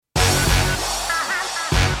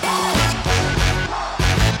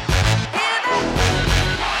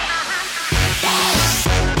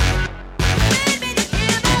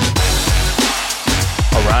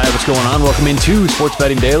going on? Welcome into Sports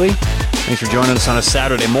Betting Daily. Thanks for joining us on a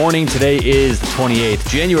Saturday morning. Today is the 28th,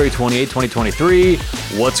 January 28th, 2023.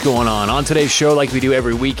 What's going on? On today's show, like we do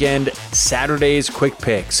every weekend, Saturday's quick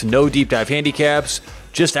picks. No deep dive handicaps,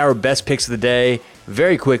 just our best picks of the day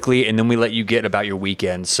very quickly, and then we let you get about your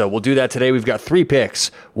weekend. So we'll do that today. We've got 3 picks,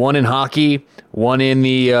 one in hockey, one in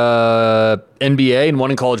the NBA, and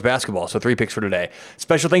one in college basketball. So 3 picks for today.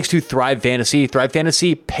 Special thanks to Thrive Fantasy. Thrive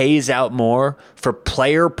Fantasy pays out more for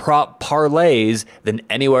player prop parlays than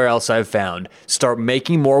anywhere else I've found. Start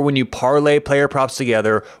making more when you parlay player props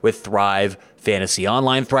together with Thrive Fantasy.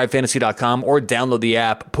 Online, thrivefantasy.com, or download the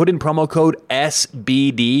app. Put in promo code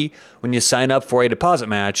SBD when you sign up for a deposit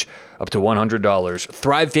match up to $100.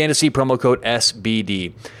 Thrive Fantasy, promo code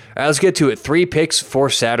SBD. All right, let's get to it. 3 picks for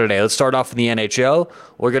Saturday. Let's start off in the NHL.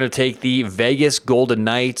 We're going to take the Vegas Golden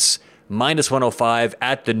Knights minus 105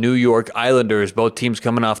 at the New York Islanders. Both teams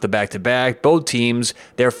coming off the back-to-back. Both teams,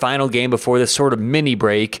 their final game before this sort of mini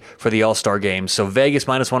break for the All-Star game. So Vegas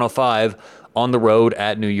minus 105 on the road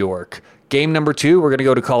at New York. Game number 2, we're going to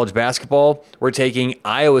go to college basketball. We're taking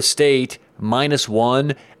Iowa State minus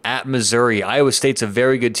 1 at Missouri. Iowa State's a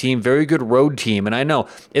very good team, very good road team. And I know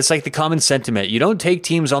it's like the common sentiment. You don't take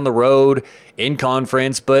teams on the road in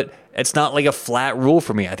conference, but it's not like a flat rule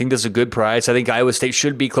for me. I think this is a good price. I think Iowa State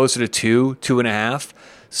should be closer to 2.5.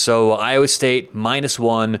 So Iowa State minus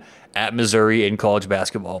 1 at Missouri in college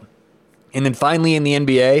basketball. And then finally in the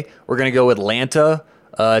NBA, we're going to go Atlanta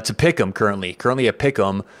to Pick'em currently a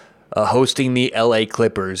Pick'em. Hosting the LA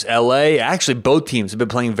Clippers. LA, actually both teams have been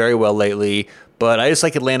playing very well lately, but I just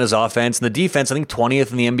like Atlanta's offense. And the defense, I think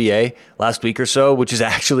 20th in the NBA last week or so, which is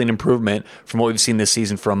actually an improvement from what we've seen this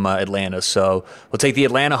season from Atlanta. So we'll take the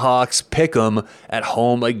Atlanta Hawks, pick 'em at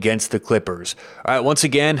home against the Clippers. All right, once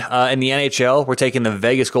again, in the NHL, we're taking the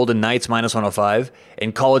Vegas Golden Knights minus 105.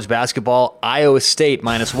 In college basketball, Iowa State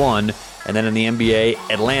minus 1. And then in the NBA,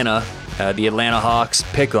 Atlanta, the Atlanta Hawks,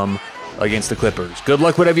 pick 'em against the Clippers. Good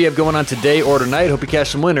luck whatever you have going on today or tonight. Hope you catch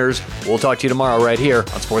some winners. We'll talk to you tomorrow right here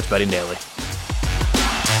on Sports Betting Daily.